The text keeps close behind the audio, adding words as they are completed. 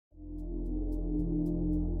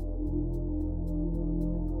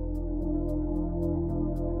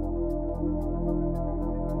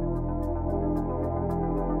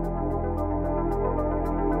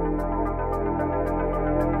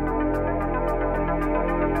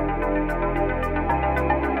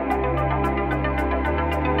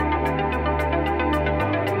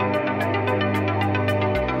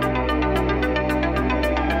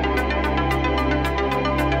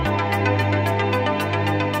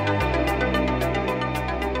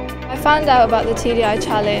found out about the TDI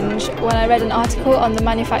challenge when I read an article on the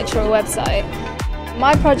manufacturer website.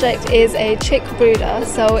 My project is a chick brooder,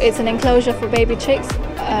 so it's an enclosure for baby chicks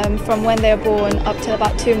from when they're born up to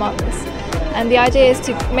about 2 months. And the idea is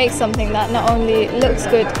to make something that not only looks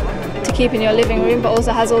good to keep in your living room, but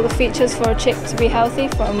also has all the features for a chick to be healthy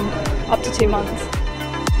from up to 2 months.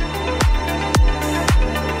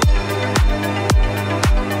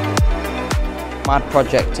 My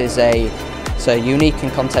project is a unique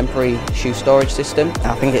and contemporary shoe storage system.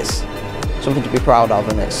 I think it's something to be proud of,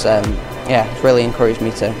 and it's really encouraged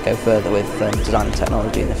me to go further with design and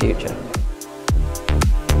technology in the future.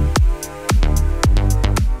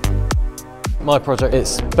 My project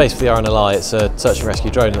is based for the RNLI. It's a search and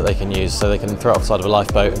rescue drone that they can use, so they can throw it off the side of a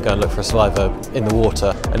lifeboat and go and look for a survivor in the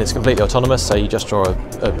water. And it's completely autonomous, so you just draw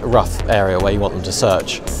a rough area where you want them to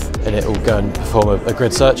search, and it will go and perform a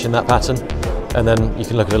grid search in that pattern. And then you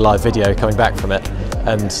can look at a live video coming back from it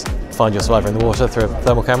and find your survivor in the water through a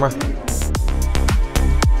thermal camera.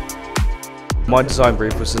 My design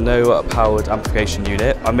brief was a no-powered amplification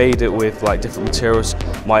unit. I made it with different materials.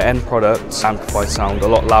 My end product amplified sound a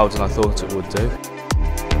lot louder than I thought it would do.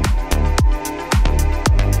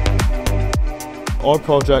 Our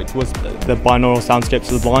project was the binaural soundscapes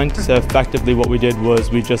of the blind. So effectively what we did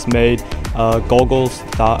was we just made goggles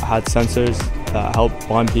that had sensors that help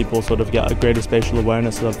blind people sort of get a greater spatial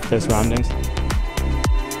awareness of their surroundings.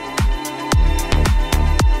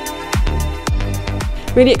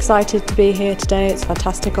 Really excited to be here today. It's a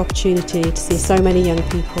fantastic opportunity to see so many young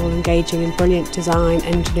people engaging in brilliant design,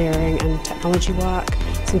 engineering and technology work.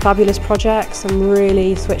 Some fabulous projects, some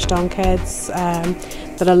really switched on kids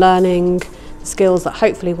that are learning skills that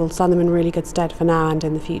hopefully will stand them in really good stead for now and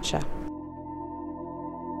in the future.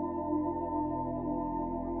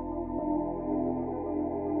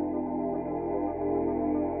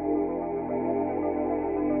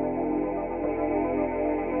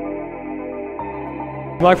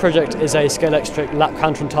 My project is a scale electric lap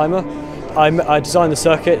counter and timer. I designed the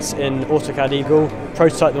circuits in AutoCAD Eagle,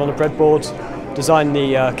 prototyped them on a breadboard, designed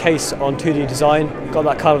the case on 2D design, got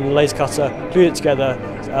that cut on the laser cutter, glued it together,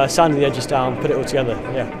 sanded the edges down, put it all together.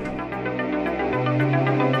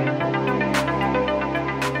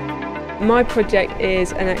 My project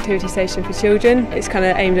is an activity station for children. It's kind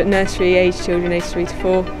of aimed at nursery age children, aged 3 to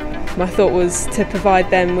 4. My thought was to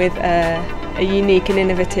provide them with a unique and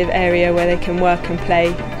innovative area where they can work and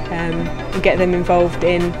play and get them involved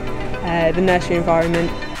in the nursery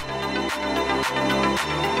environment.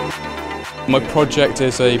 My project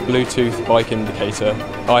is a Bluetooth bike indicator.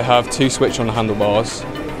 I have 2 switch on handlebars,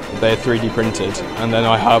 they're 3D printed, and then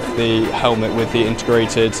I have the helmet with the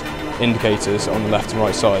integrated indicators on the left and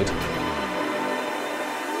right side.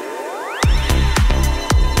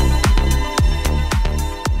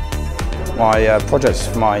 My project is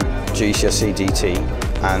for my GCSE DT,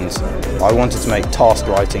 and I wanted to make task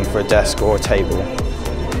writing for a desk or a table,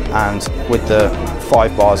 and with the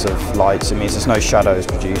 5 bars of lights it means there's no shadows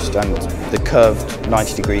produced, and the curved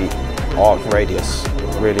 90-degree arc radius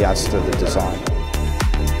really adds to the design.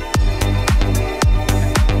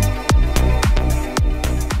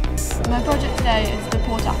 My project today is the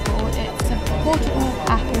Portable. It's a portable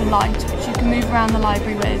Apple light which you can move around the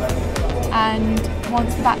library with. And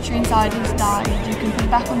once the battery inside has died, you can put it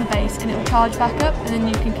back on the base and it will charge back up, and then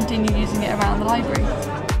you can continue using it around the library.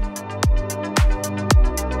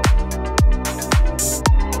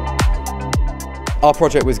 Our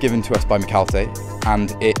project was given to us by Macalte,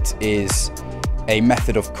 and it is a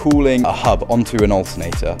method of cooling a hub onto an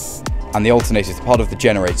alternator, and the alternator is part of the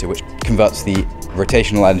generator which converts the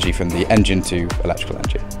rotational energy from the engine to electrical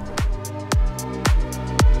energy.